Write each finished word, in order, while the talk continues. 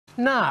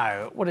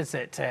Now, what is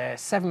it?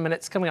 7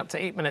 minutes, coming up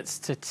to 8 minutes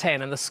to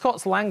 10, and the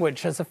Scots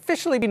language has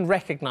officially been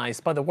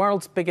recognised by the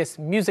world's biggest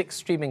music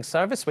streaming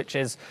service, which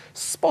is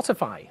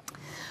Spotify.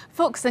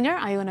 Folk singer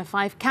Iona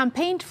Fyfe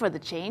campaigned for the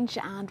change,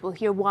 and we'll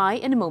hear why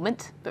in a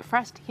moment. But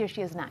first, here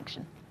she is in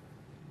action.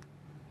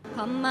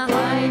 Come a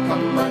high,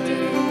 come a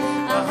do,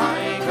 a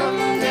high, come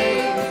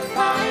day,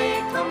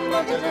 high, come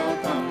a diddle,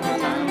 come a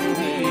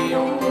dandy,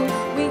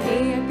 oh. We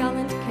hae a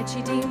gallant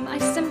catchy dame, I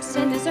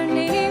Simpson is her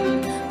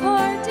name,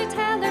 for to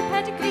tell her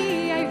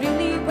pedigree, I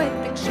really would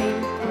think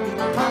shame. Come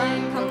a high,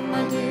 come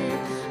a do,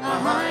 a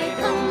high,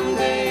 come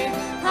day,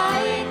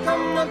 high,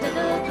 come a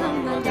diddle,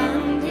 come a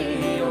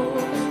dandy,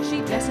 oh.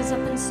 She dresses up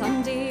on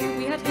Sunday,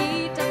 we had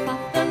heat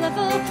above the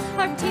level,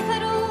 her teeth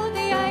had all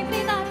the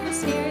ivory that would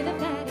scare the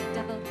very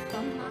devil.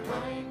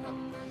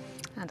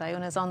 And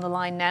Iona's on the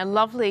line now.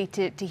 Lovely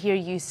to hear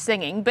you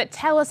singing, but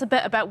tell us a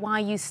bit about why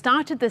you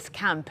started this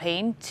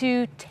campaign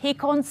to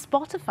take on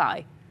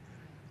Spotify.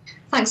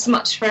 Thanks so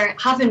much for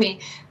having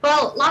me.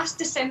 Well, last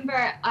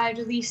December I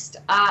released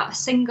a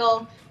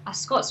single, a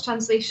Scots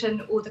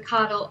translation of the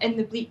carol In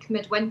the Bleak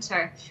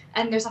Midwinter,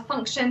 and there's a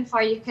function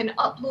where you can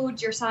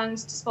upload your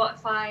songs to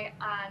Spotify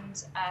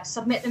and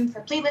submit them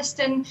for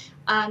playlisting,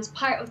 and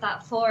part of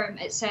that form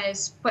it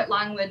says what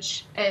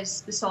language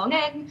is the song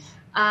in,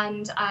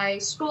 and I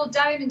scrolled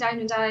down and down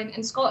and down,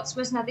 and Scots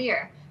wasn't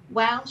there.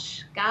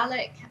 Welsh,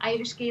 Gaelic,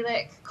 Irish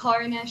Gaelic,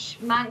 Cornish,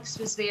 Manx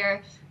was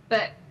there,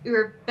 but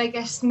our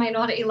biggest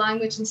minority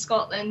language in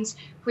Scotland,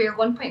 where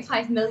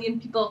 1.5 million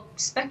people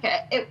speak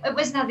it, it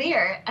wasn't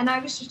there, and I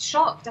was just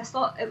shocked. I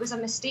thought it was a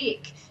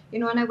mistake, you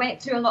know, and I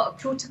went through a lot of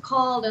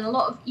protocol and a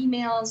lot of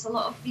emails, a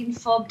lot of being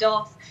fobbed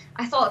off.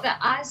 I thought that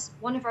as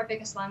one of our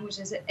biggest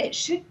languages, it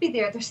should be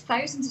there. There's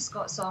thousands of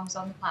Scots songs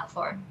on the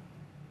platform.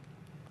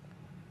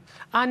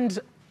 And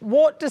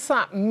what does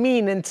that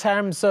mean in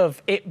terms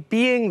of it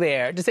being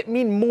there? Does it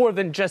mean more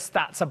than just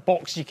that's a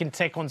box you can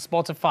tick on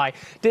Spotify?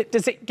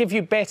 Does it give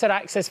you better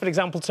access, for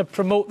example, to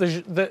promote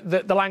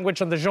the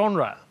language and the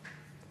genre?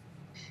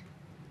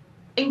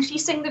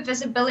 Increasing the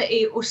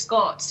visibility of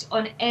Scots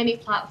on any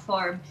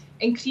platform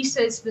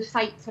increases the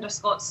fight for a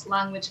Scots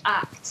Language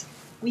Act.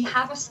 We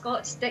have a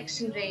Scots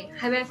dictionary.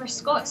 However,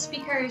 Scots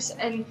speakers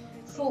and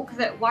folk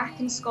that work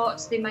in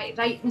Scots, they might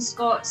write in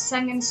Scots,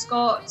 sing in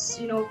Scots,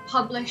 you know,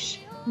 publish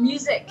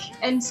music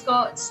in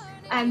Scots,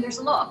 and there's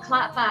a lot of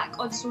clapback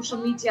on social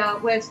media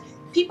with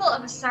people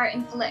of a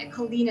certain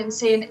political leaning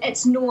saying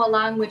it's no a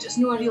language, it's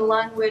no a real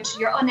language,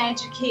 you're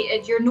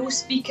uneducated, you're no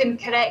speaking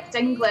correct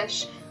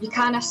English, you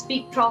can't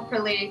speak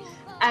properly.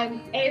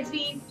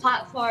 Every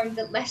platform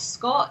that lists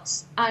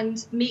Scots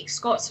and makes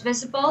Scots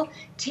visible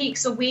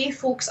takes away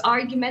folks'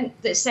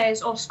 argument that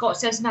says, oh,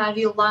 Scots isn't a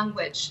real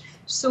language.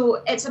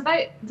 So it's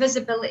about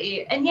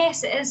visibility. And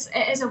yes, it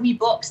is a wee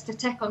box to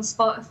tick on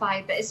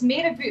Spotify, but it's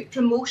more about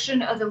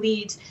promotion of the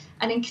lead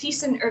and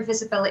increasing our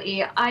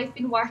visibility. I've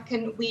been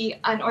working with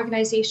an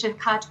organisation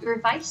called Our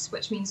Voice,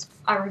 which means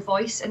our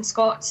voice in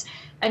Scots.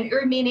 And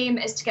our main aim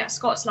is to get a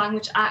Scots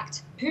Language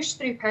Act pushed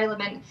through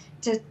Parliament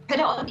to put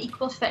it on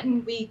equal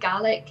footing with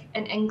Gaelic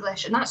and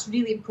English. And that's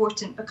really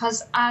important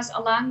because as a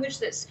language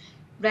that's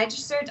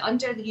registered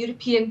under the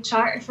European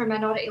Charter for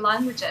Minority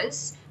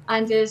Languages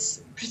and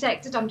is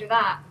protected under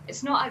that,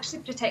 it's not actually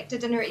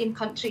protected in our own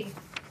country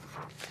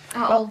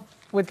at all.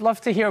 We'd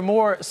love to hear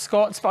more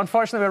Scots, but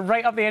unfortunately we're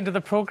right up the end of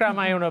the programme,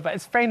 Iona, but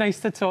it's very nice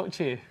to talk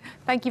to you.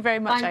 Thank you very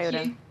much, Thank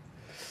Iona. you.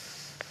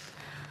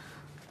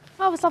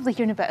 Oh, it was lovely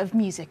hearing a bit of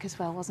music as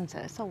well, wasn't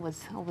it? It's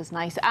always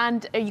nice.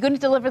 And are you going to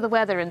deliver the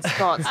weather in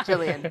Scots,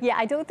 Gillian? Yeah,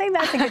 I don't think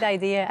that's a good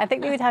idea. I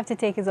think we would have to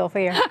take us off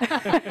air.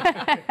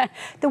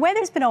 The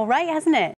weather's been all right, hasn't it?